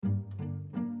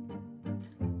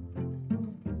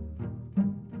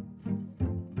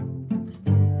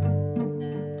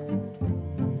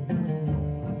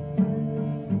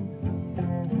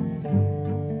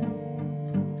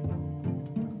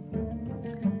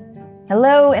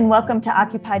Hello and welcome to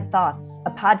Occupied Thoughts,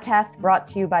 a podcast brought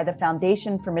to you by the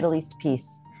Foundation for Middle East Peace.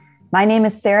 My name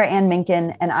is Sarah Ann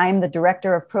Minkin, and I am the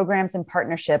Director of Programs and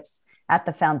Partnerships at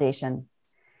the Foundation.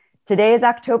 Today is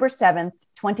October 7th,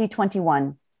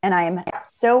 2021, and I am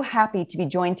so happy to be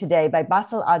joined today by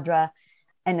Bassel Adra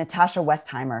and Natasha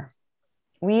Westheimer.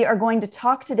 We are going to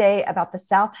talk today about the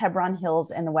South Hebron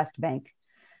Hills and the West Bank.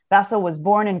 Bassel was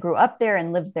born and grew up there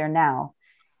and lives there now,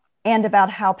 and about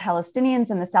how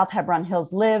Palestinians in the South Hebron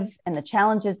Hills live and the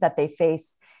challenges that they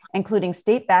face, including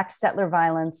state-backed settler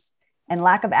violence and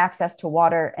lack of access to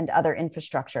water and other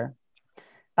infrastructure.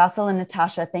 Bassel and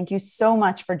Natasha, thank you so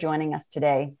much for joining us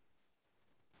today.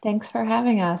 Thanks for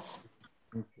having us.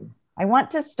 I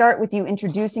want to start with you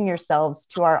introducing yourselves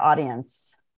to our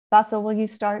audience. Bassel, will you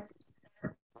start?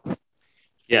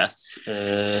 Yes.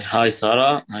 Hi,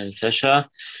 Sarah. Hi, Natasha.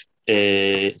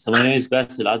 So my name is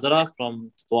Bassel Adra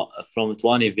from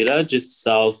Twani village. It's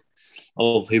south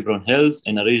of Hebron Hills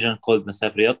in a region called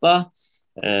Masafriyata.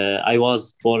 I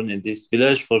was born in this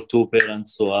village for two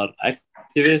parents who are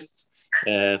activists.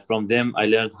 From them, I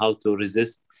learned how to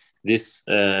resist this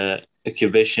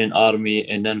occupation army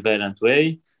in a non-violent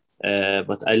way.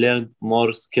 But I learned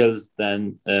more skills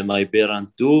than my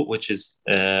parents do, which is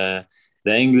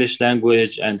the English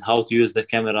language and how to use the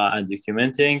camera and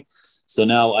documenting. So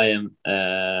now I am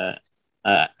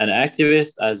an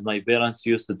activist, as my parents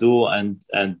used to do, and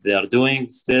they are doing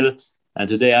still. And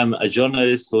today I'm a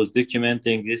journalist who's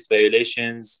documenting these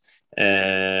violations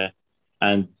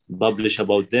and publish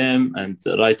about them and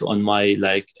write on my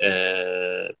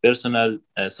personal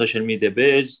social media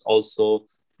page, also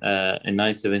in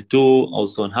 972,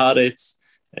 also on Haaretz.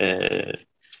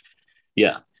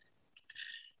 Yeah.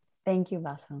 Thank you,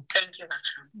 Bassel.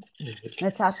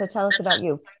 Natasha, tell us about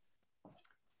you.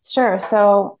 Sure.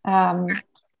 So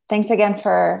thanks again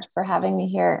for having me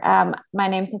here. My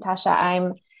name is Natasha.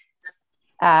 I'm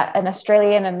an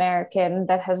Australian American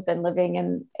that has been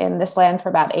living in this land for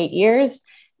about 8 years,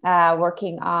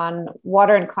 working on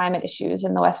water and climate issues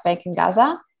in the West Bank and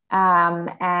Gaza.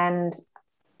 And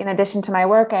in addition to my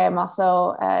work, I am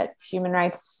also a human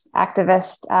rights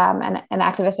activist and an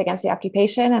activist against the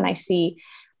occupation. And I see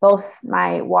both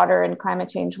my water and climate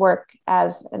change work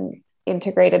as an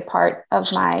integrated part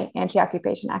of my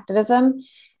anti-occupation activism.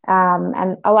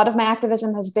 And a lot of my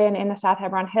activism has been in the South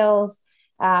Hebron Hills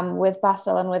with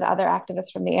Bassel and with other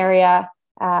activists from the area.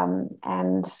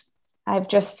 And I've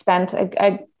just spent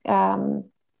a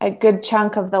good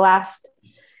chunk of the last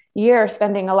year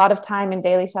spending a lot of time in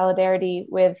daily solidarity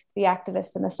with the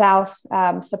activists in the South,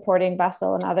 supporting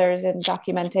Bassel and others in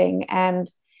documenting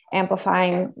and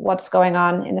amplifying what's going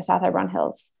on in the South Hebron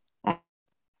Hills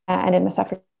and in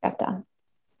Masafriyata.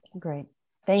 Great.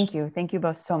 Thank you. Thank you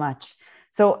both so much.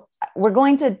 So we're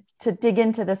going to dig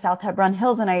into the South Hebron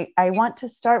Hills, and I want to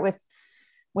start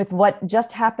with what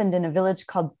just happened in a village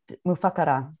called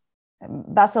Mufakara.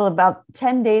 Bassel, about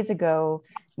 10 days ago,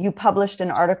 you co-published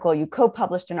an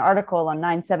article on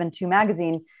 972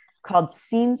 magazine called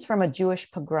Scenes from a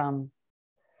Jewish Pogrom.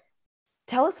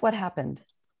 Tell us what happened.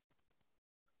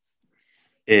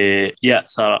 Yeah,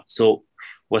 Sarah. So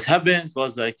what happened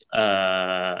was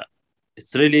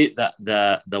it's really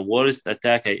the worst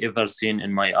attack I ever seen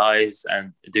in my eyes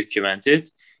and documented.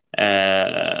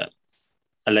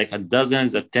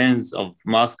 Dozens of tens of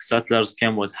masked settlers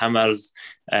came with hammers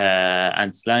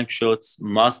and slang shots,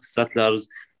 masked settlers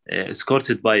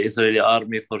escorted by Israeli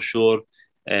army for sure.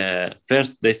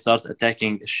 First, they start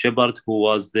attacking a shepherd who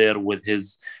was there with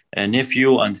his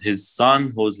nephew and his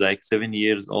son, who's 7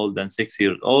 years old and 6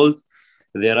 years old.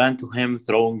 They ran to him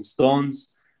throwing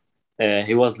stones.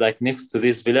 He was next to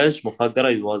this village,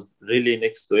 Mufakara. He was really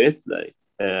next to it,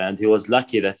 and he was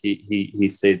lucky that he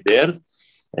stayed there,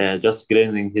 just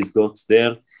grazing his goats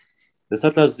there. The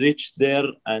settlers reached there,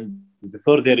 and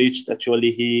before they reached,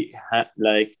 actually, he had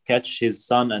catch his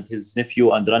son and his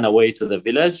nephew and run away to the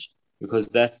village, because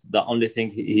that's the only thing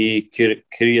he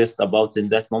curious about in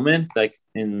that moment,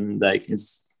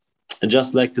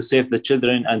 just to save the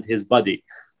children and his body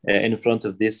in front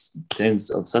of these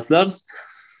tens of settlers.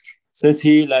 Since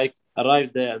he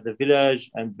arrived there at the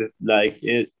village, and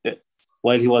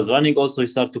while he was running, also he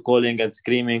started calling and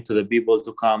screaming to the people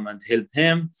to come and help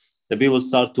him. The people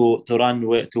start to run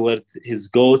toward his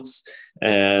goats.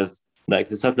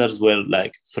 The settlers were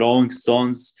throwing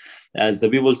stones. As the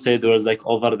people said, there was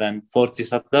over than 40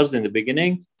 settlers in the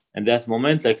beginning. And that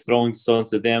moment, throwing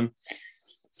stones to them.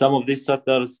 Some of these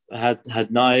settlers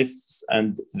had knives,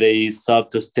 and they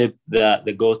start to stab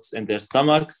the goats in their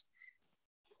stomachs.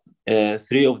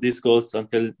 3 of these goats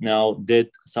until now dead.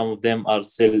 Some of them are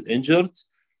still injured.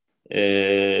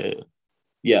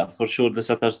 yeah, for sure, the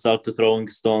settlers started throwing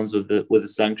stones with the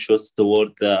sanctions toward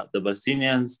the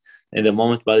Palestinians. In the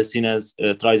moment, Palestinians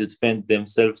tried to defend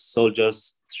themselves,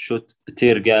 soldiers shoot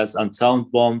tear gas and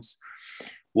sound bombs.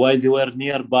 While they were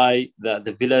nearby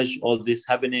the village, all this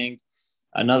happening,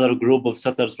 another group of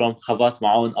settlers from Khavat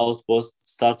Ma'oun outpost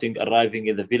arriving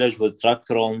in the village with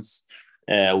tractors,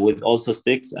 with also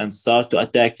sticks, and start to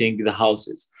attacking the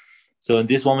houses. So in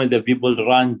this moment, the people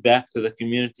ran back to the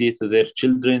community, to their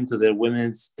children, to their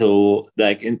women, to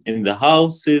like in the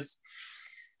houses.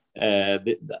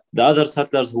 The other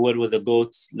settlers who were with the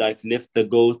goats like left the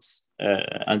goats,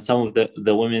 and some of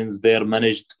the women there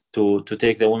managed to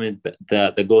take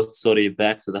the goats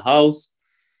back to the house.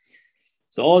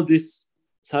 So all these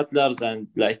settlers and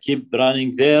like keep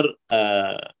running there,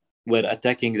 were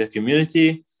attacking the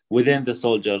community. Within the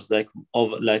soldiers, like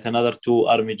another 2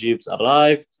 army jeeps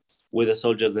arrived with the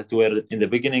soldiers that were in the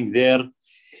beginning there.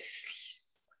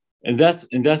 In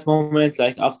that moment,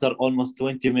 like after almost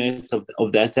 20 minutes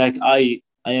of the attack, I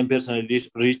am personally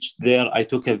reached there. I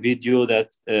took a video that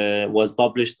was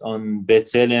published on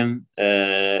B'Tselem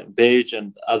page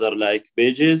and other like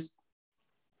pages.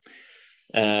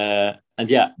 And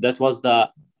yeah, that was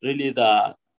really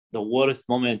the worst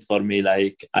moment for me.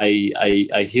 Like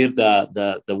I hear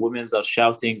the women are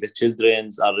shouting, the children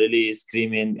are really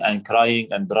screaming and crying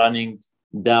and running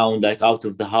down like out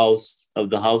of the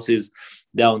houses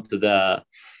down to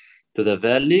the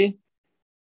valley,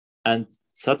 and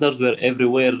settlers were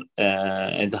everywhere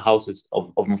in the houses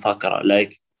of Mufakkara.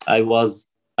 Like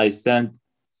I stand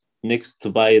next to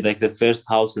by like the first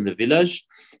house in the village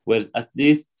where at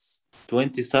least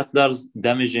 20 settlers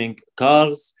damaging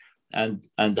cars and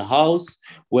the house,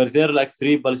 were there like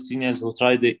 3 Palestinians who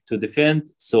tried to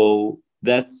defend. So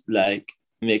that's like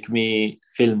make me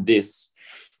film this,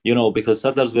 because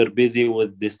settlers were busy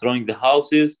with destroying the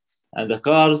houses and the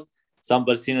cars. Some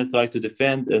Palestinians tried to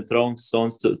defend and throwing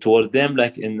stones toward them,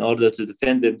 like in order to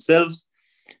defend themselves.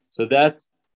 So that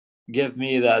gave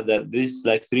me this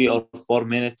like 3 or 4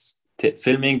 minutes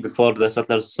filming before the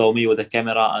settlers saw me with the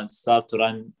camera and start to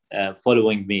run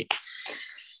following me.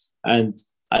 And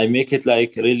I make it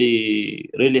like really,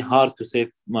 really hard to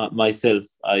save myself.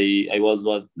 I was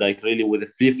like really with the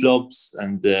flip-flops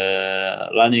and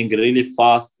running really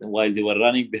fast. And while they were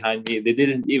running behind me, they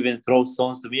didn't even throw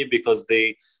stones to me because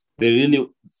they really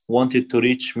wanted to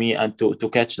reach me and to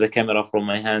catch the camera from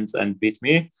my hands and beat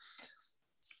me.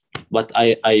 But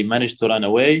I managed to run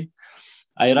away.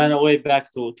 I ran away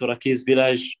back to Raki's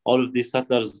village. All of these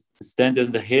settlers stand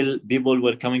on the hill. People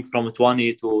were coming from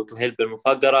Twani to help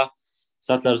Al-Mufaggara.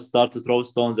 Settlers start to throw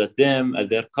stones at them, at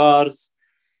their cars.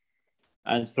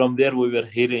 And from there, we were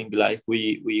hearing, like,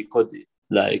 we could,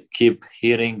 like, keep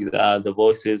hearing the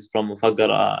voices from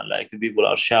Mufaggara. Like, the people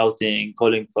are shouting,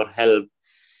 calling for help.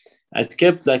 It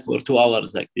kept, like, for 2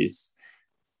 hours like this.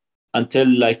 Until,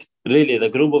 like, really, the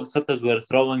group of settlers were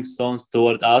throwing stones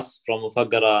toward us from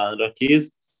Mufaggara and Rakiz.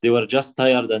 They were just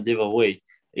tired and gave away.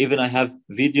 Even I have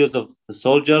videos of the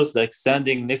soldiers, like,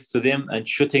 standing next to them and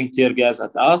shooting tear gas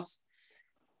at us.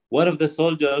 One of the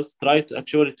soldiers tried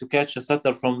to catch a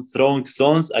settler from throwing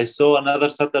stones. I saw another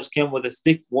settler came with a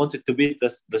stick, wanted to beat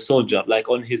the soldier, like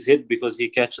on his head, because he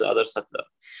catch the other settler.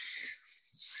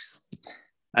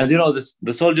 And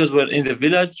the soldiers were in the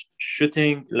village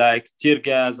shooting like tear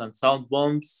gas and sound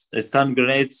bombs, stun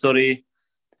grenades,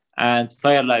 and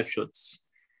fire live shots.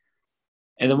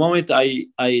 In the moment I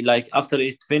like after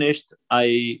it finished,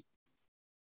 I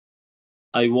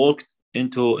walked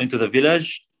into the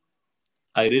village.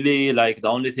 I really like the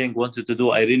only thing wanted to do.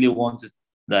 I really wanted,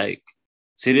 like,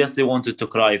 seriously wanted to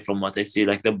cry from what I see,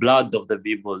 like the blood of the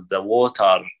people, the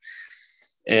water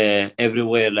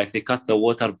everywhere. Like they cut the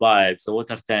water pipes, the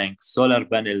water tanks, solar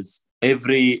panels.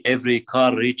 Every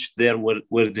car reached there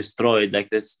were destroyed. Like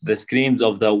the screams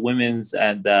of the women's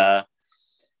and the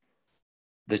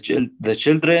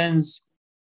children's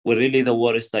were really the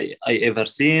worst I ever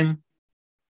seen.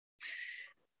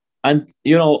 And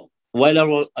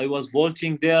while I was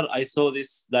walking there, I saw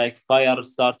this like fire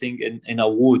starting in a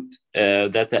wood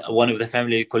that one of the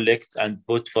family collect and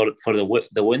put for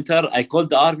the winter. I called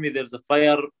the army. There's a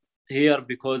fire here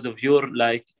because of your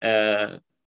like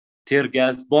tear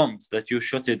gas bombs that you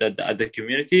shot it at the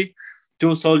community.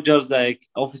 2 soldiers, like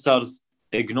officers,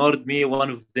 ignored me. One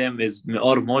of them is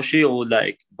Meor Moshe, who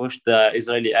like pushed the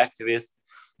Israeli activist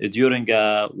during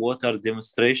a water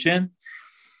demonstration.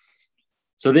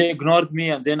 So they ignored me,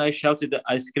 and then I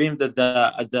screamed at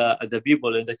the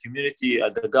people in the community,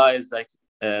 at the guys, like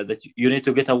that you need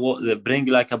to bring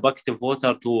like a bucket of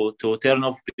water to turn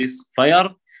off this fire.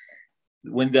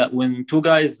 When 2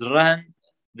 guys ran,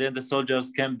 then the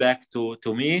soldiers came back to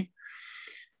me.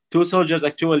 two soldiers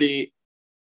actually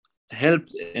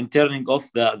helped in turning off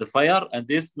the fire, and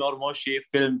this Mormoshi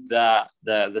filmed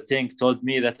the thing, told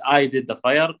me that I did the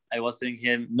fire. I was saying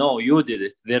him, no, you did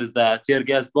it. There's the tear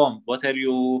gas bomb. What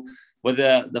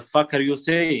the fuck are you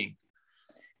saying?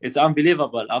 It's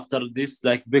unbelievable. After this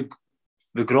like big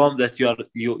pogrom that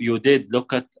you did,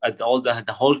 look at all the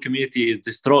whole community is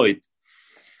destroyed.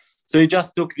 So he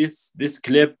just took this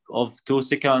clip of 2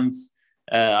 seconds,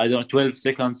 12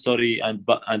 seconds, sorry, and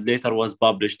later was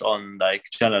published on like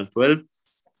channel 12.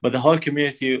 But the whole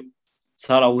community,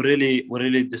 Sarah, were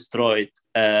really destroyed.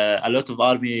 A lot of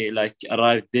army like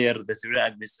arrived there, the civilian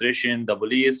administration, the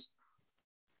police.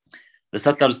 The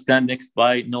settlers stand next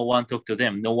by. No one talked to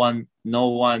them. No one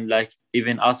like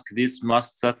even asked these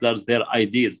masked settlers their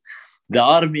IDs. The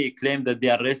army claimed that they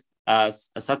arrest as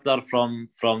a settler from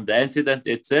the incident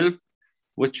itself,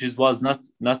 which was not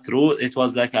true. It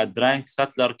was like a drunk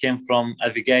settler came from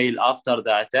Abigail after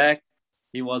the attack.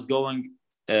 He was going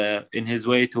in his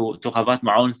way to Khavat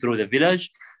Ma'oun through the village,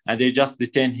 and they just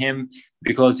detained him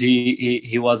because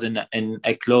he was in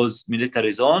a closed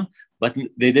military zone. But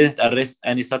they didn't arrest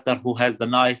any settler who has the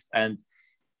knife and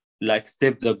like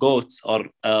step the goats or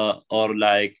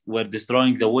like were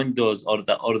destroying the windows or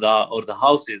the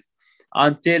houses,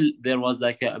 until there was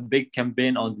like a big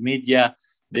campaign on the media.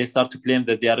 They start to claim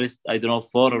that they arrest, I don't know,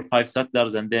 4 or 5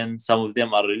 settlers, and then some of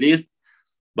them are released.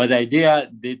 But the idea,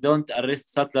 they don't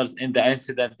arrest settlers in the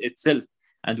incident itself.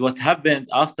 And what happened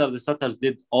after the settlers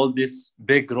did all this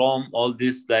big rom, all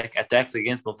these like attacks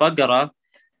against Mufaggara,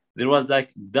 there was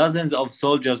like dozens of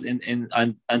soldiers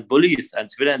and police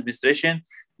and civil administration.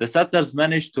 The settlers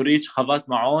managed to reach Khavat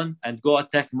Ma'oun and go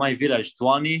attack my village,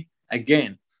 Tuani,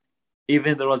 again.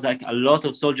 Even there was like a lot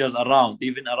of soldiers around,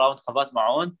 even around Khavat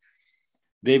Ma'oun.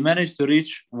 They managed to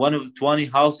reach one of the 20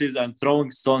 houses and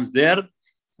throwing stones there.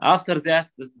 After that,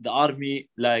 the army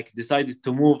like decided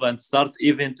to move and start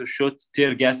even to shoot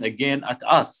tear gas again at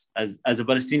us as a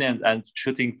Palestinian and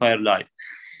shooting fire live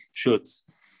shoots.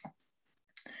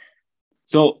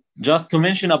 So just to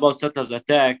mention about settlers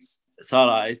attacks,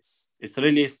 Sarah, it's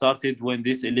really started when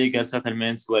these illegal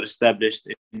settlements were established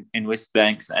in West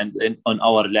Banks and on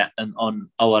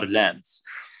our lands.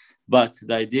 But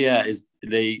the idea is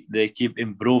they keep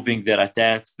improving their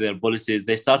attacks, their policies.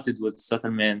 They started with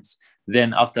settlements.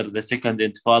 Then after the second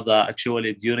intifada,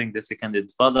 actually during the second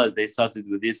intifada, they started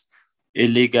with these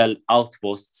illegal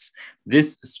outposts.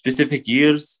 This specific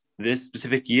year,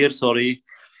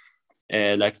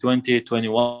 like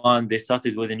 2021, they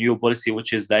started with a new policy,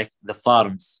 which is like the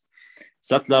farms.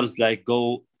 Settlers like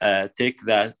go take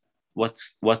that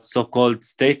what's so-called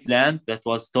state land that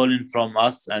was stolen from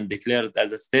us and declared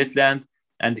as a state land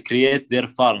and create their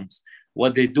farms.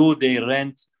 What they do, they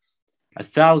rent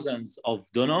thousands of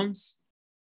dunams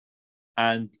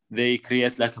and they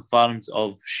create like farms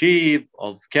of sheep,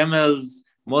 of camels,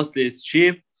 mostly it's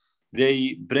sheep.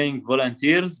 They bring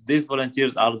volunteers. These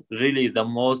volunteers are really the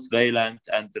most violent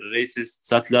and racist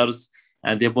settlers,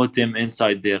 and they put them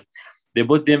inside there. They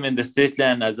put them in the state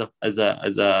land as a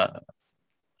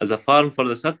farm for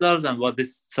the settlers. And what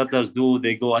these settlers do,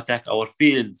 they go attack our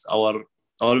fields, our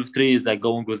olive trees, like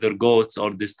going with their goats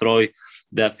or destroy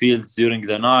the fields during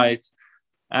the night,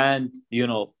 and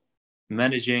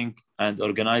managing and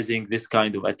organizing this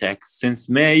kind of attacks since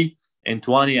May. In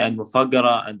Tuani and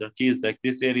Mufaggara and Rakiz, like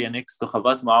this area next to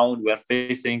Khavat Ma'oun, we are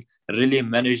facing really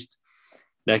managed,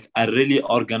 like a really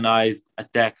organized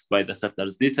attacks by the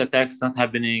settlers. These attacks not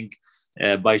happening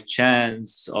by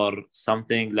chance or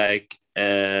something like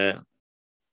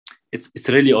it's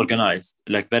really organized,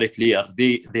 like very clear.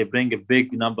 They bring a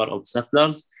big number of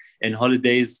settlers in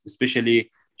holidays,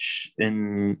 especially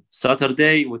in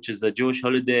Saturday, which is the Jewish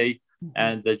holiday,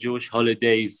 and the Jewish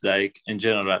holidays, like in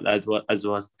general, as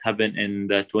was happened in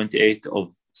the 28th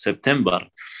of September.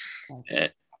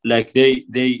 Like they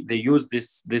use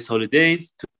this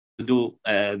holidays to do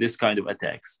this kind of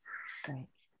attacks. Right.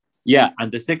 Yeah,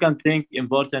 and the second thing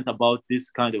important about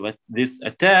this kind of these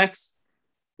attacks,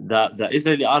 the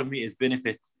Israeli army is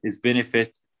benefit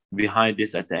behind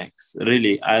these attacks.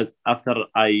 Really, after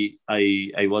I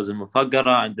was in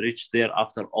Mufaggara and reached there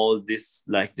after all this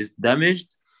like this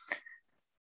damaged,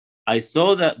 I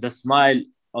saw the smile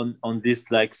on these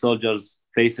like soldiers'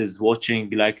 faces watching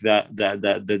like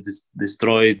the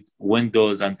destroyed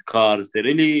windows and cars. They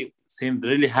really seemed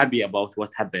really happy about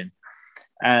what happened,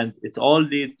 and it all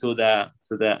led to the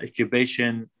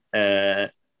occupation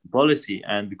policy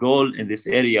and goal in this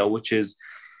area, which is,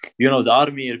 the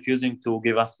army refusing to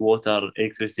give us water,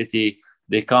 electricity.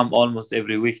 They come almost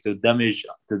every week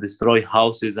to destroy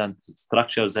houses and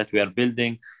structures that we are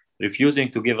building,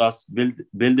 refusing to give us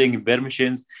building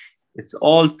permissions. It's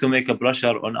all to make a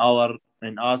pressure on our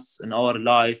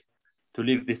life to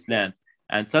leave this land.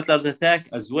 And settlers attack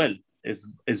as well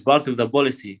is part of the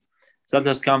policy.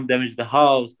 Settlers come damage the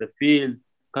house, the field,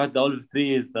 cut the olive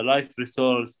trees, the life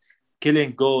resource,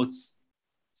 killing goats,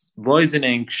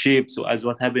 poisoning sheep. So as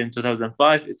what happened in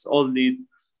 2005, it's all lead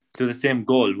to the same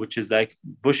goal, which is like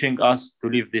pushing us to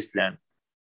leave this land.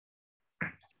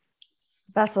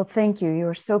 Bassel, thank you. You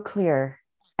were so clear.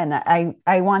 And I'm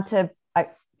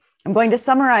going to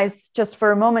summarize just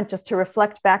for a moment, just to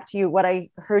reflect back to you what I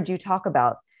heard you talk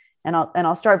about. And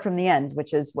I'll start from the end,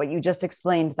 which is what you just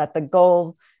explained, that the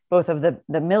goal, both of the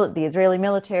Israeli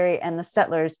military and the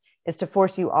settlers, is to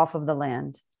force you off of the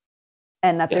land.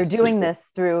 And that they're doing this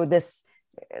through this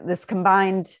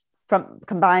combined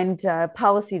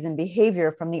policies and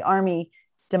behavior from the army,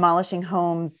 demolishing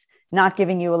homes, not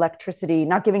giving you electricity,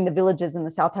 not giving the villages in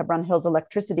the South Hebron Hills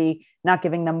electricity, not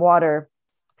giving them water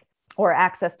or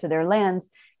access to their lands,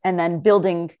 and then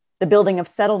the building of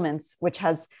settlements, which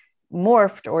has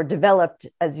morphed or developed,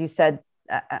 as you said,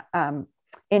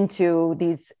 into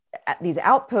these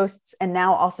outposts, and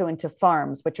now also into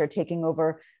farms, which are taking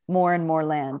over more and more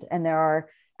land. And there are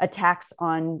attacks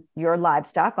on your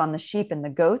livestock, on the sheep and the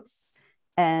goats,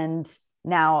 and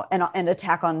now an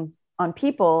attack on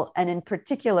people. And in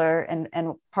particular, and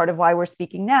part of why we're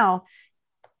speaking now,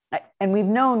 and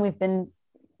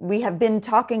we have been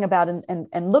talking about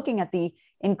and looking at the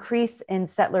increase in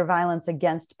settler violence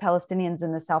against Palestinians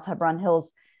in the South Hebron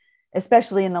Hills,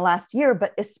 especially in the last year,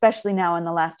 but especially now in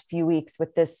the last few weeks,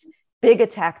 with this big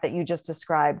attack that you just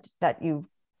described, that you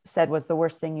said was the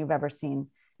worst thing you've ever seen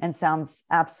and sounds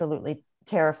absolutely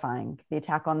terrifying. The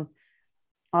attack on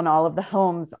all of the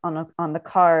homes, on the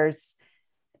cars,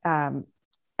 and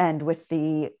with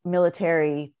the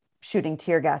military shooting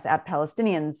tear gas at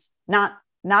Palestinians, not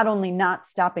only not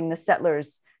stopping the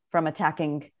settlers from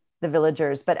attacking the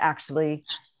villagers, but actually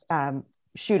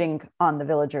shooting on the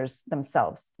villagers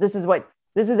themselves. This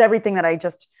is everything that I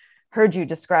just heard you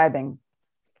describing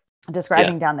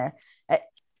down there.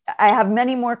 I have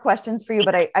many more questions for you,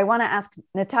 but I want to ask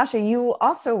Natasha, you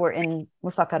also were in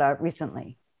Mufakara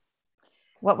recently.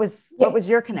 What was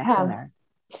your connection there?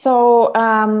 So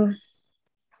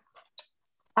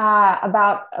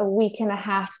about a week and a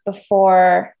half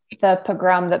before the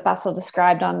pogrom that Bassel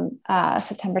described on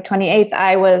September 28th,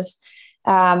 I was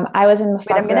in Mufakara.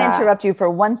 Wait, I'm going to interrupt you for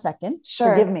 1 second.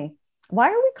 Sure. Forgive me. Why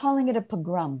are we calling it a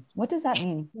pogrom? What does that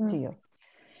mean to you?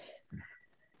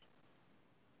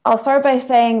 I'll start by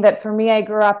saying that for me, I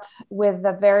grew up with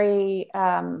a very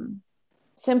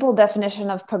simple definition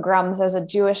of pogroms as a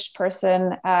Jewish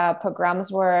person.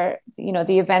 Pogroms were,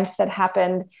 the events that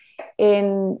happened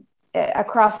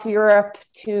across Europe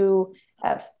to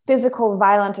physical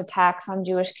violent attacks on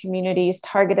Jewish communities,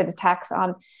 targeted attacks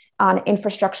on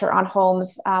infrastructure, on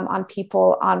homes, on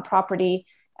people, on property,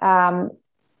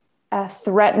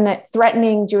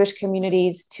 threatening Jewish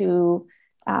communities to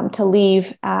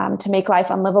leave, to make life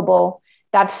unlivable.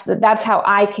 That's how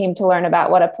I came to learn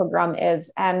about what a pogrom is.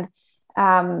 And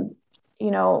over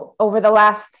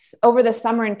the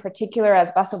summer in particular,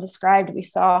 as Bassel described, we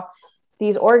saw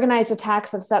these organized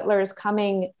attacks of settlers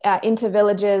coming into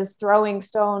villages, throwing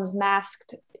stones,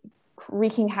 masked,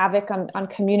 wreaking havoc on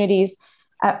communities.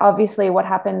 Obviously, what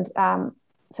happened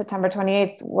September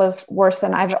 28th was worse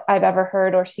than I've ever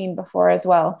heard or seen before as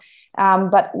well.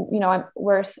 But I'm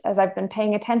worse as I've been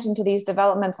paying attention to these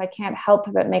developments. I can't help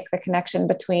but make the connection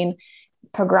between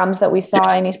pogroms that we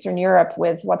saw in Eastern Europe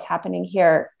with what's happening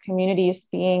here. Communities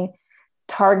being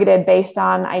targeted based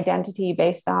on identity,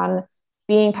 based on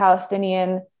being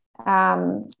Palestinian,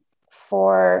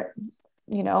 for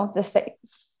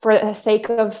the sake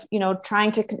of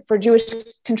trying for Jewish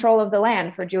control of the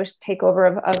land, for Jewish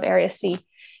takeover of Area C.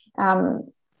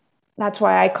 That's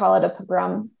why I call it a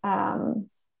pogrom.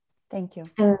 Thank you.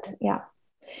 And yeah.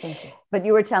 Thank you. But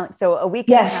you were telling, so a week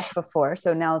and a half before,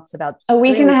 so now it's about a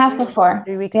week and a half before.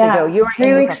 3 weeks ago. You were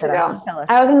 3 weeks ago. Tell us.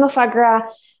 I was in Mufakara.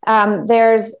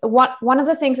 There's one of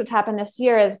the things that's happened this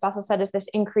year, as Bassel said, is this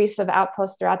increase of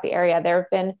outposts throughout the area. There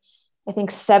have been, I think,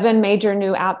 7 major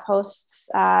new outposts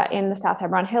in the South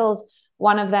Hebron Hills,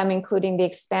 one of them including the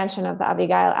expansion of the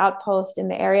Abigail outpost in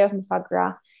the area of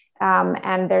Mufakara.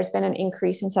 And there's been an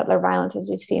increase in settler violence, as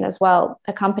we've seen as well,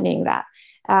 accompanying that.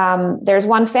 There's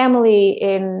one family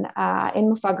in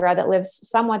Mufakara that lives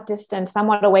somewhat distant,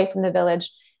 somewhat away from the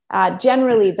village.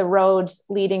 Generally, the roads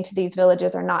leading to these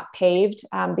villages are not paved.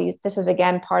 This is,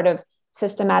 again, part of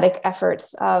systematic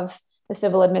efforts of the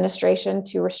civil administration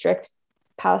to restrict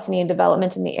Palestinian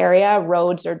development in the area.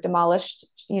 Roads are demolished,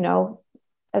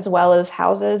 as well as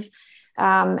houses.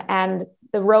 And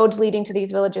the roads leading to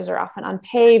these villages are often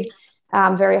unpaved.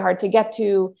 very hard to get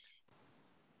to.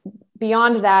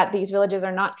 Beyond that, these villages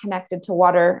are not connected to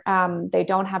water. They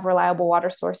don't have reliable water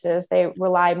sources. They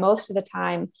rely most of the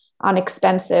time on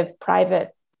expensive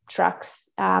private trucks,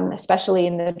 especially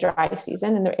in the dry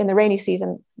season. In the rainy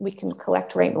season, we can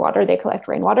collect rainwater. They collect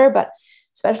rainwater, but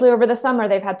especially over the summer,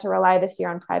 they've had to rely this year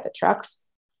on private trucks.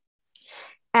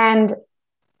 And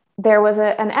there was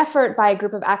an effort by a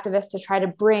group of activists to try to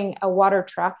bring a water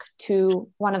truck to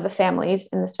one of the families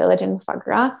in this village in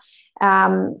Mufagra.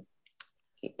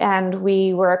 And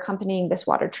we were accompanying this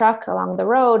water truck along the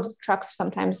road. Trucks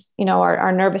sometimes,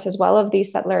 are nervous as well of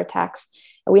these settler attacks.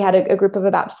 We had a group of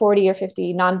about 40 or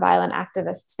 50 nonviolent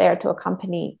activists there to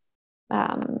accompany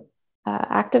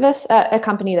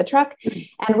accompany the truck.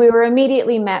 And we were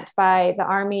immediately met by the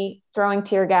army throwing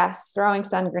tear gas, throwing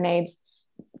stun grenades,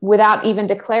 without even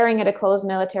declaring it a closed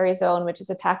military zone, which is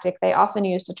a tactic they often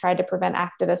use to try to prevent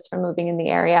activists from moving in the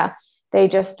area. They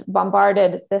just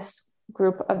bombarded this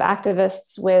group of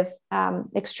activists with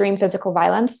extreme physical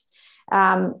violence.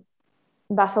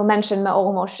 Bassel mentioned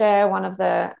Maor Moshe, one of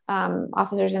the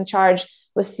officers in charge,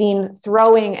 was seen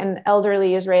throwing an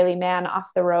elderly Israeli man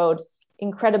off the road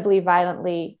incredibly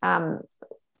violently.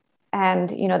 And,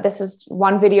 this is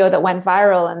one video that went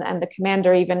viral, and the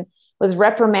commander even was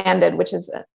reprimanded, which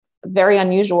is very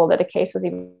unusual that a case was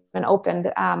even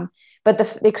opened. But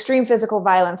the extreme physical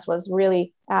violence was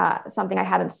really something I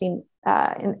hadn't seen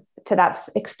to that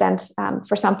extent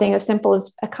for something as simple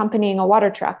as accompanying a water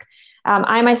truck.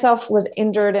 I myself was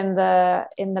injured in the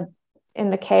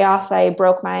chaos. I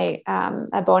broke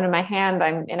a bone in my hand.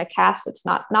 I'm in a cast. It's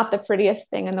not the prettiest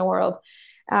thing in the world.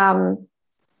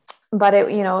 But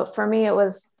for me,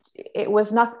 it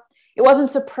wasn't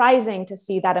surprising to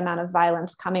see that amount of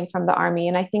violence coming from the army.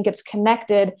 And I think it's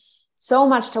connected so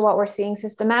much to what we're seeing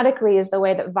systematically is the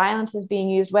way that violence is being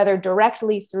used, whether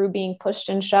directly through being pushed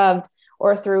and shoved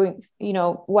or through,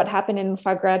 what happened in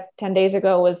Mufagra 10 days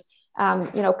ago was,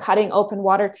 cutting open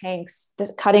water tanks,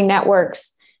 cutting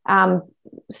networks,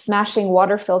 smashing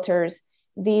water filters.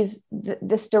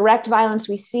 This direct violence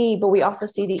we see, but we also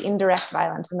see the indirect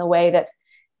violence in the way that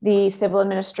the civil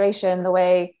administration, the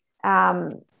way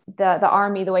the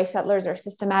army, the way settlers are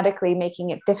systematically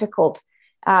making it difficult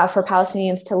for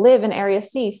Palestinians to live in Area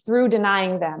C through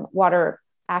denying them water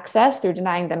access, through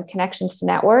denying them connections to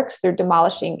networks, through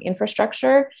demolishing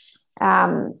infrastructure.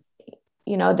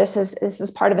 This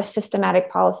is part of a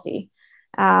systematic policy.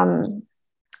 And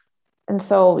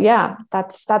so,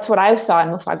 that's what I saw in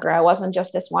Mufagra. It wasn't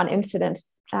just this one incident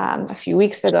a few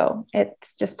weeks ago.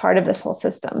 It's just part of this whole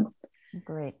system.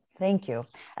 Great. Thank you.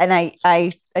 And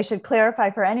I should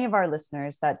clarify for any of our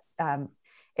listeners that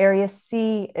Area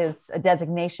C is a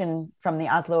designation from the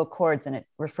Oslo Accords, and it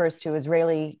refers to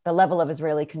the level of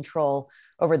Israeli control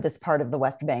over this part of the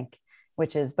West Bank,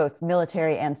 which is both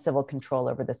military and civil control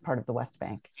over this part of the West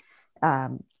Bank,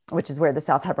 which is where the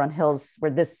South Hebron Hills,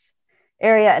 where this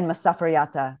area, and Masafer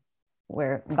Yatta,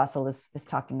 where Bassel is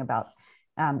talking about,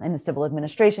 in the civil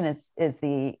administration is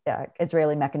the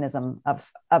Israeli mechanism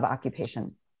of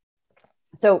occupation.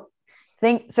 So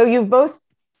you've both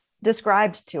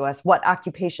described to us what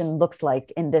occupation looks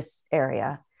like in this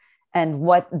area and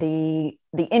what the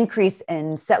increase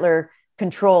in settler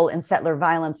control and settler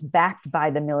violence backed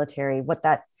by the military, what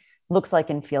that looks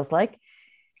like and feels like.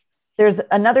 There's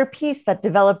another piece that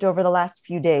developed over the last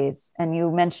few days, and you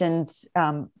mentioned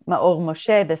Maor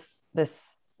Moshe,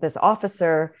 this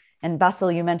officer, and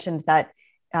Bassel, you mentioned that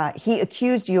he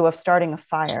accused you of starting a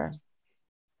fire.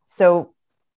 So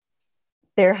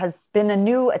there has been a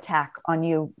new attack on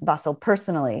you, Bassel,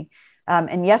 personally.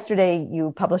 And yesterday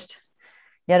you published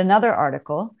yet another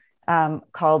article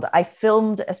called "I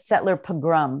Filmed a Settler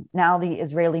Pogrom. Now the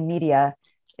Israeli media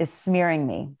is smearing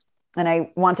me." And I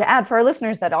want to add for our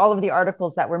listeners that all of the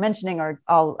articles that we're mentioning are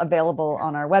all available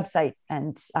on our website,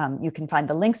 and you can find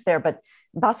the links there. But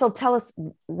Bassel, tell us,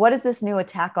 what is this new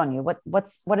attack on you?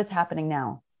 What is happening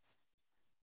now?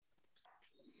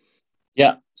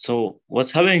 Yeah, so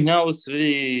what's happening now is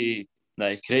really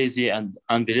crazy and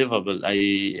unbelievable.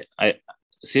 I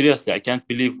seriously, I can't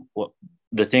believe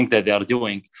the thing that they are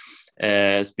doing,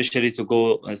 especially to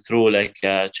go through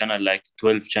a channel like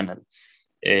 12 channel.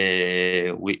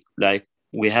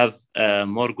 We have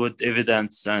more good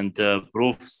evidence and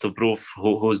proofs to prove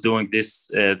who's doing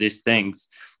these things.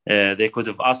 They could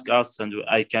have asked us, and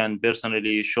I can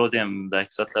personally show them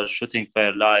settlers shooting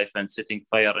fire live and setting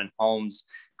fire in homes,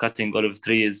 cutting olive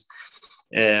trees,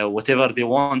 whatever they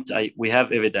want. We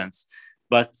have evidence,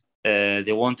 but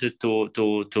they wanted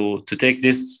to take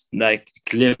this like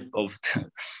clip of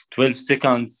 12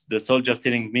 seconds, the soldier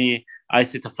telling me, I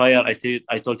set a fire.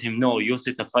 I told him, no, you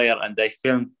set a fire. And I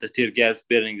filmed the tear gas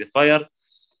burning the fire.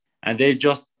 And they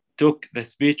just took the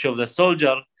speech of the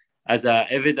soldier as a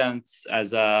evidence,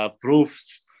 as a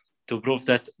proofs to prove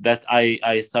that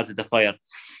I started the fire.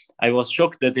 I was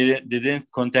shocked that they didn't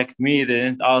contact me. They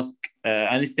didn't ask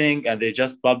anything. And they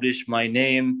just published my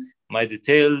name, my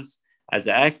details as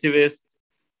an activist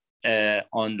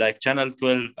on like Channel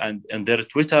 12 and their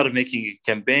Twitter, making a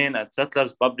campaign, and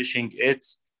settlers publishing it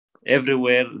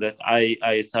everywhere that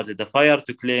I started the fire,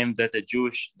 to claim that a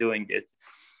Jewish doing it.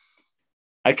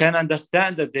 I can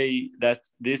understand that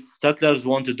these settlers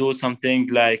want to do something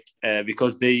like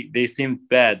because they seem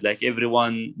bad, like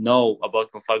everyone know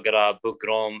about Mufaggara,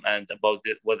 pogrom, and about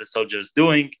what the soldiers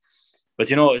doing. But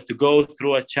to go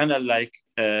through a channel like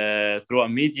through a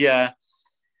media,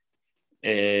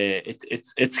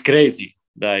 it's crazy.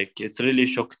 Like, it's really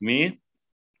shocked me,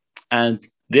 and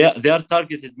they are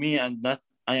targeted me, and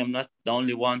I am not the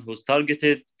only one who's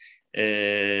targeted.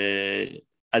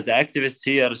 As an activist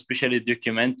here, especially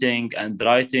documenting and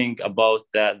writing about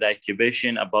the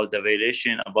occupation, about the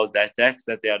violation, about the attacks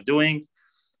that they are doing,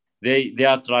 they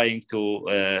are trying to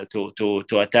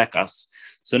attack us.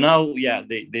 So now,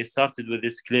 they started with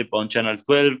this clip on Channel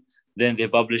 12. Then they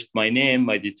published my name,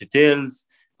 my details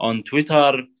on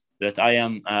Twitter, that I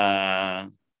am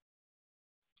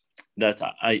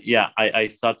I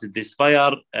started this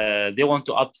fire. They want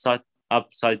to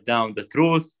upside down the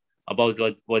truth about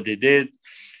what they did.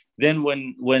 Then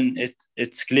when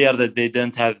it's clear that they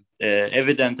don't have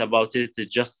evidence about it,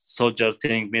 it's just soldier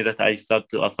telling me that I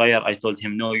started a fire. I told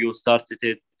him, no, you started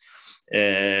it.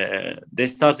 They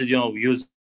started,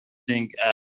 using.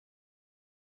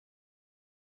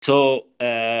 So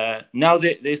now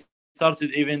they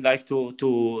started even like to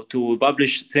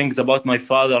publish things about my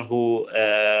father, who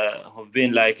have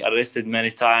been like arrested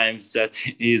many times, that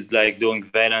he's like doing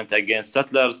violence against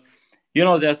settlers.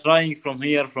 They're trying from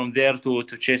here, from there to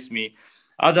chase me.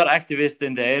 Other activists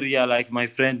in the area, like my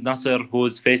friend Nasser,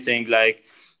 who's facing like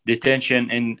detention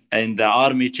in the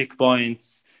army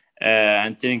checkpoints,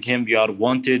 and telling him, you are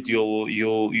wanted,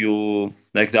 you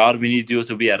like the army need you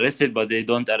to be arrested, but they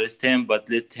don't arrest him, but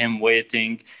let him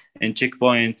waiting in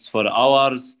checkpoints for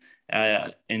hours,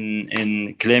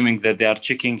 in claiming that they are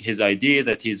checking his ID,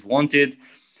 that he's wanted.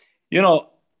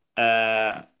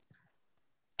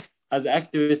 As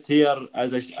activists here,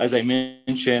 as I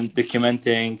mentioned,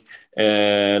 documenting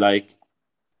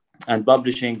and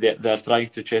publishing, they're trying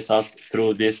to chase us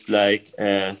through this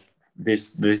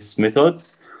this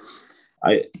methods.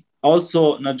 I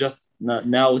also, not just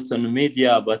now it's on the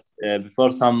media, but before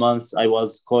some months I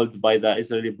was called by the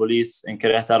Israeli police in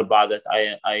Kiryat Arba that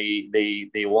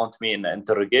they want me in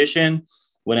interrogation.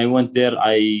 When I went there,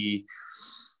 they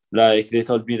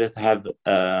told me that I have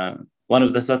one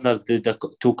of the settlers did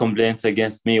 2 complaints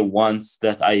against me. Once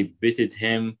that I beated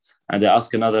him, and I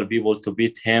asked another people to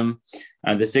beat him.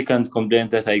 And the second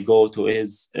complaint that I go to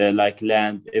is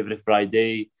land every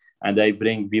Friday, and I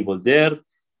bring people there,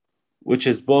 which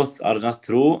is both are not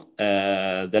true.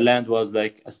 The land was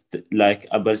like a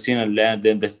Palestinian land,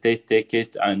 then the state take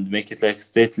it and make it like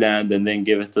state land, and then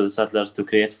give it to the settlers to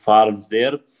create farms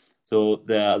there. So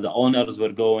the owners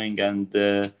were going and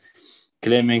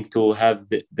claiming to have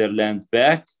their land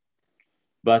back,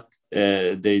 but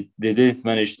they didn't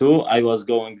manage to. I was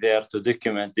going there to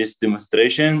document this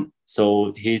demonstration.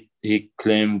 So he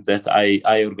claimed that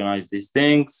I organized these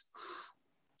things.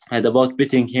 And about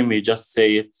beating him, he just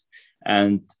say it.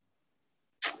 And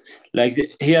like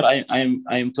here,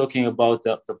 I'm talking about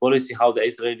the policy, how the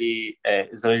Israeli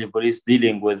police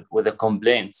dealing with the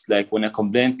complaints. Like when a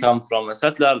complaint comes from a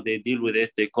settler, they deal with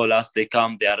it. They call us, they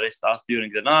come, they arrest us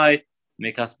during the night,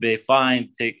 make us pay fine,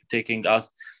 taking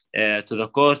us to the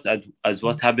court, as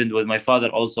what happened with my father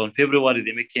also in February.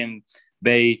 They make him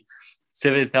pay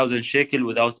 7,000 shekel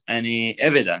without any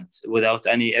evidence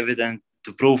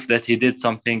to prove that he did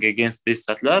something against these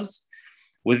settlers.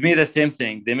 With me, the same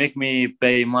thing. They make me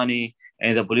pay money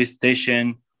in the police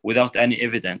station without any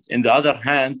evidence. In the other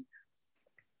hand,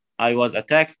 I was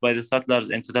attacked by the settlers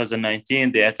in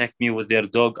 2019. They attacked me with their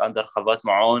dog under Khavat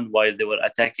Ma'on while they were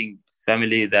attacking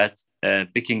family that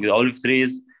picking the olive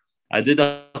trees. I did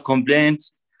a complaint.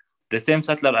 The same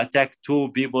settler attacked 2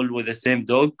 people with the same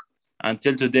dog.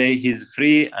 Until today, he's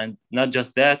free. And not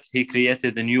just that, he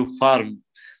created a new farm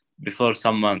before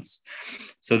some months.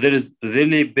 So there is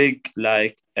really big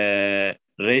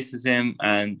racism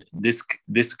and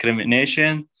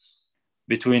discrimination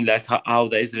between like how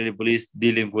the Israeli police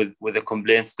dealing with the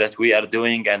complaints that we are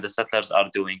doing and the settlers are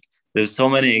doing. There's so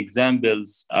many examples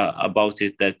about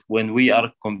it, that when we are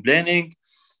complaining,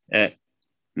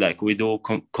 like we do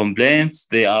complaints,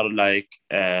 they are like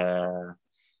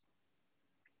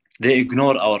they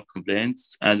ignore our complaints.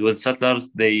 And with settlers,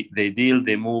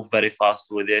 they move very fast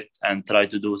with it and try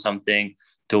to do something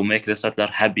to make the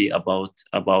settler happy about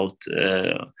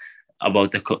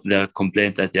the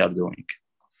complaint that they are doing.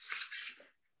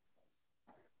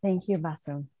 Thank you,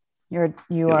 Bassel.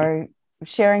 You are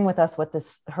sharing with us what this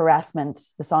harassment,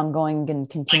 this ongoing and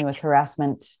continuous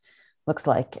harassment looks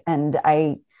like. And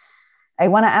I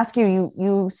want to ask you,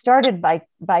 you started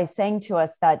by saying to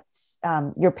us that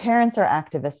your parents are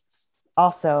activists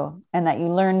also, and that you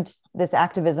learned this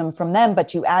activism from them,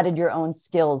 but you added your own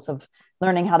skills of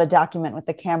learning how to document with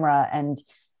the camera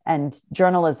and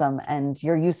journalism and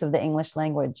your use of the English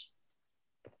language.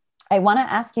 I want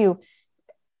to ask you,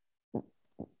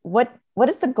 what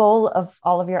is the goal of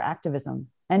all of your activism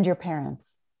and your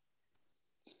parents?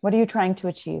 What are you trying to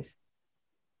achieve?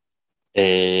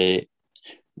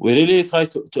 We really try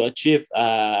to achieve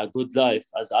a good life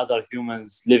as other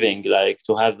humans living, like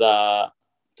to have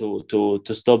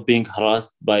to stop being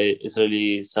harassed by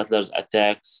Israeli settlers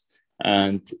attacks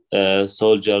and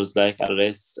soldiers like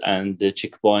arrests and the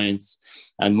checkpoints,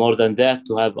 and more than that,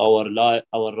 to have our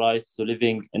right to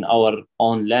living in our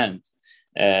own land.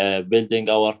 Building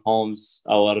our homes,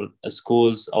 our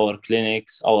schools, our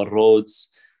clinics, our roads,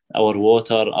 our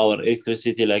water, our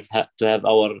electricity, like to have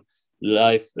our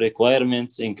life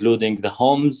requirements, including the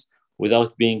homes,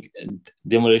 without being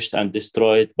demolished and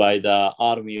destroyed by the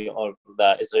army or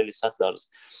the Israeli settlers.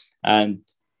 And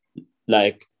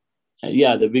like,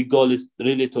 yeah, the big goal is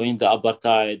really to end the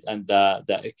apartheid and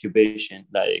the occupation.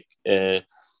 Like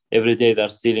every day they're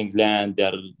stealing land,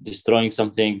 they're destroying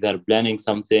something, they're planning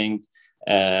something,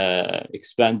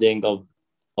 expanding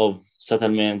of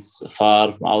settlements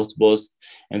far from outposts.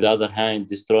 On the other hand,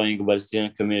 destroying the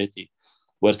Palestinian community.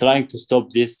 We're trying to stop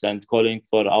this and calling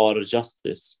for our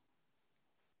justice.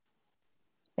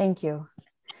 Thank you.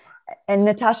 And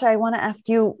Natasha, I want to ask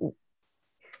you,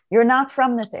 you're not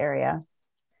from this area.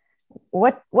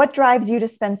 What drives you to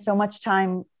spend so much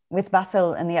time with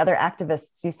Bassel and the other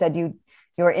activists? You said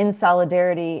you're in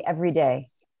solidarity every day.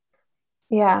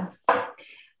 Yeah.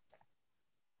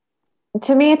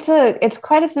 To me, it's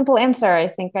quite a simple answer. I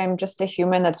think I'm just a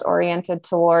human that's oriented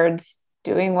towards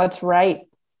doing what's right,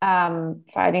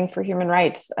 fighting for human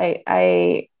rights.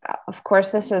 I of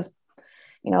course, this is,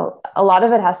 a lot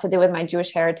of it has to do with my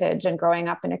Jewish heritage and growing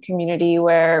up in a community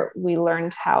where we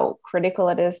learned how critical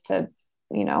it is to,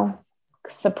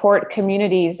 support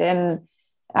communities in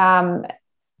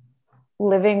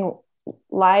living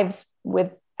lives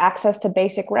with access to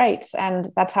basic rights.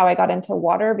 And that's how I got into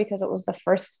water, because it was the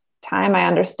first time I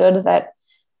understood that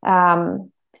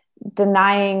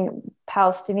denying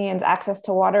Palestinians access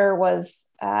to water was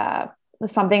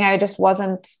something I just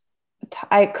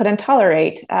I couldn't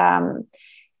tolerate.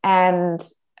 And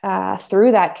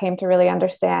through that came to really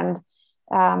understand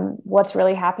what's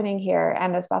really happening here.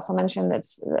 And as Bassel mentioned,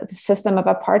 it's the system of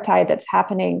apartheid that's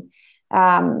happening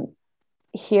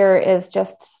here is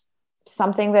just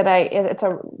something that it's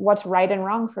what's right and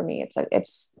wrong for me.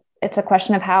 It's a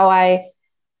question of how I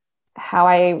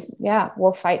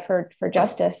will fight for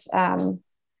justice. And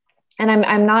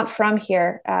I'm not from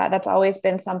here. That's always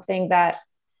been something that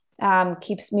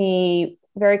keeps me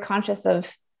very conscious of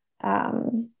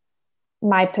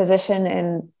my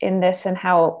position in this, and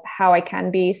how I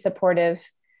can be supportive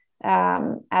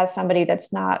as somebody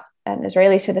that's not an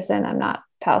Israeli citizen. I'm not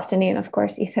Palestinian, of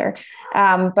course, either.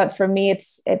 But for me,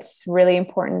 it's really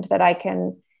important that I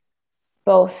can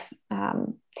both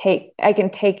take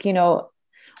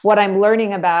what I'm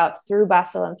learning about through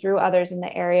Bassel and through others in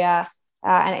the area,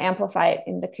 and amplify it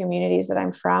in the communities that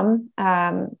I'm from,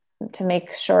 to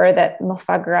make sure that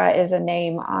Mufagra is a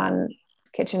name on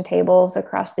kitchen tables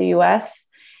across the US,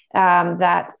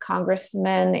 that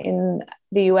congressmen in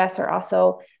the US are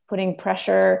also putting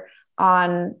pressure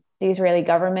on the Israeli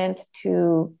government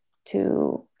to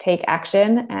take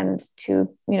action and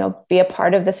to be a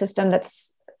part of the system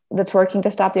that's working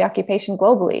to stop the occupation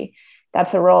globally.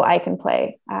 That's a role I can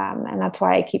play, and that's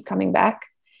why I keep coming back.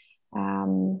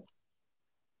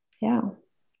 Yeah.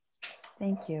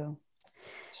 Thank you.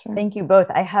 Sure. Thank you both.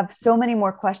 I have so many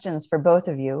more questions for both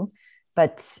of you,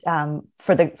 but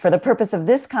for the purpose of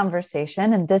this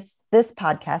conversation and this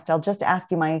podcast, I'll just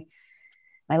ask you my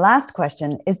last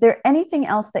question. Is there anything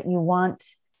else that you want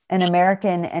an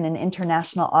American and an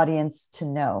international audience to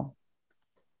know?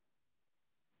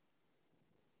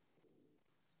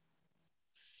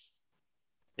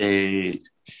 uh,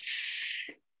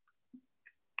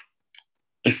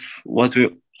 if what we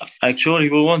actually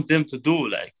we want them to do,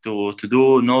 like to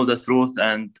do know the truth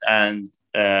and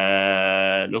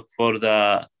look for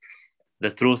the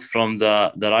truth from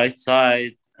the right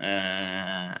side,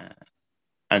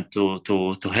 and to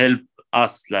help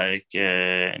us, like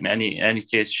in any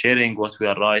case, sharing what we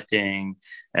are writing,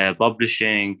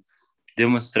 publishing,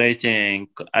 demonstrating,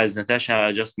 as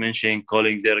Natasha just mentioned,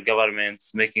 calling their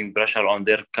governments, making pressure on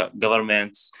their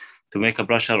governments to make a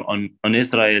pressure on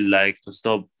Israel, like to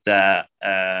stop the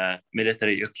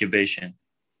military occupation.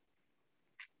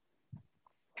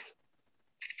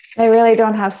 I really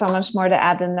don't have so much more to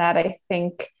add than that. I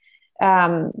think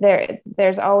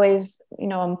there's always,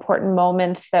 important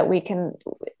moments that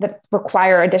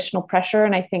require additional pressure.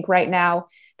 And I think right now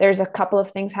there's a couple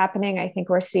of things happening. I think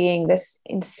we're seeing this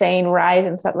insane rise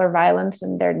in settler violence,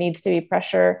 and there needs to be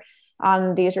pressure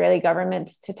on the Israeli government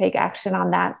to take action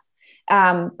on that.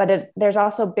 But there's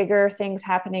also bigger things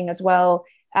happening as well.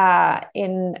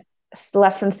 In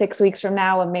less than 6 weeks from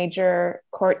now, a major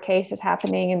court case is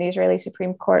happening in the Israeli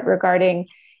Supreme Court regarding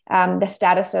the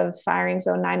status of firing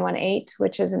zone 918,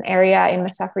 which is an area in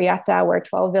Masafri Yatta where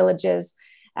 12 villages,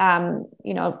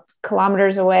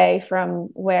 kilometers away from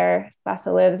where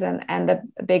Bassel lives, and a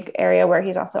big area where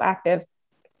he's also active,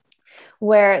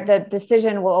 where the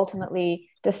decision will ultimately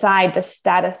decide the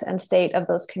status and state of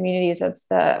those communities of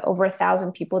the over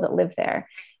 1,000 people that live there.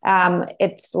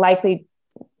 It's likely,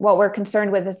 what we're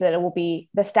concerned with is that it will be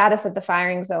the status of the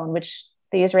firing zone, which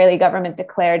the Israeli government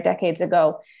declared decades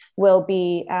ago, will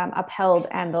be upheld,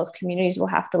 and those communities will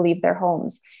have to leave their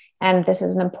homes. And this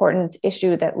is an important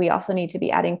issue that we also need to be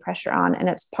adding pressure on. And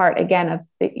it's part, again, of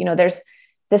there's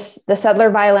the settler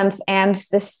violence and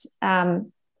this,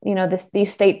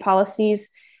 these state policies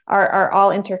are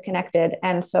all interconnected.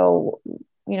 And so,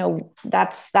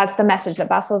 that's the message that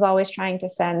Bassel is always trying to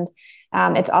send.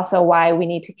 It's also why we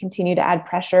need to continue to add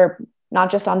pressure, not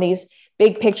just on these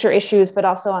big picture issues, but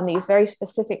also on these very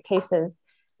specific cases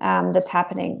that's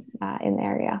happening in the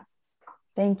area.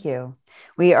 Thank you.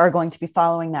 We are going to be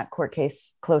following that court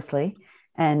case closely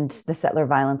and the settler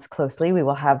violence closely. We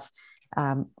will have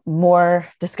more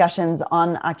discussions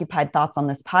on Occupied Thoughts on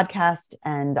this podcast,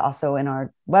 and also in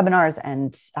our webinars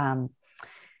and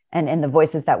in the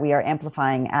voices that we are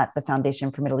amplifying at the Foundation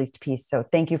for Middle East Peace. So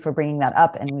thank you for bringing that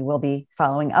up, and we will be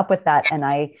following up with that. And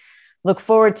I look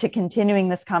forward to continuing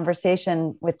this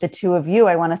conversation with the two of you.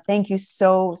 I want to thank you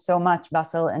so much,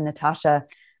 Bassel and Natasha,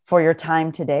 for your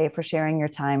time today, for sharing your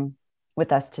time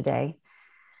with us today.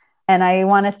 And I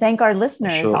want to thank our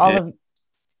listeners,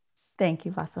 thank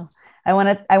you, Bassel. I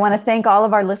want to thank all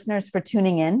of our listeners for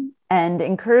tuning in, and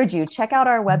encourage you, check out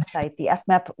our website, the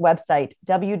FMEP website,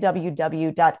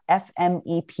 www.fmep.org.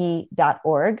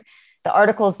 The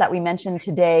articles that we mentioned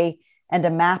today and a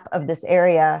map of this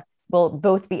area will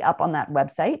both be up on that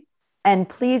website. And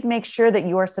please make sure that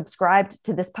you are subscribed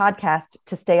to this podcast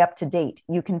to stay up to date.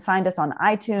 You can find us on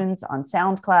iTunes, on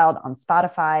SoundCloud, on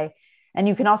Spotify, and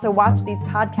you can also watch these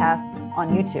podcasts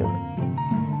on YouTube.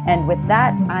 And with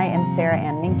that, I am Sarah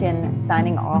Ann Minkin,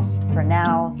 signing off for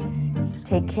now.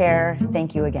 Take care.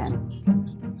 Thank you again.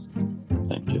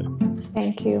 Thank you.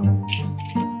 Thank you.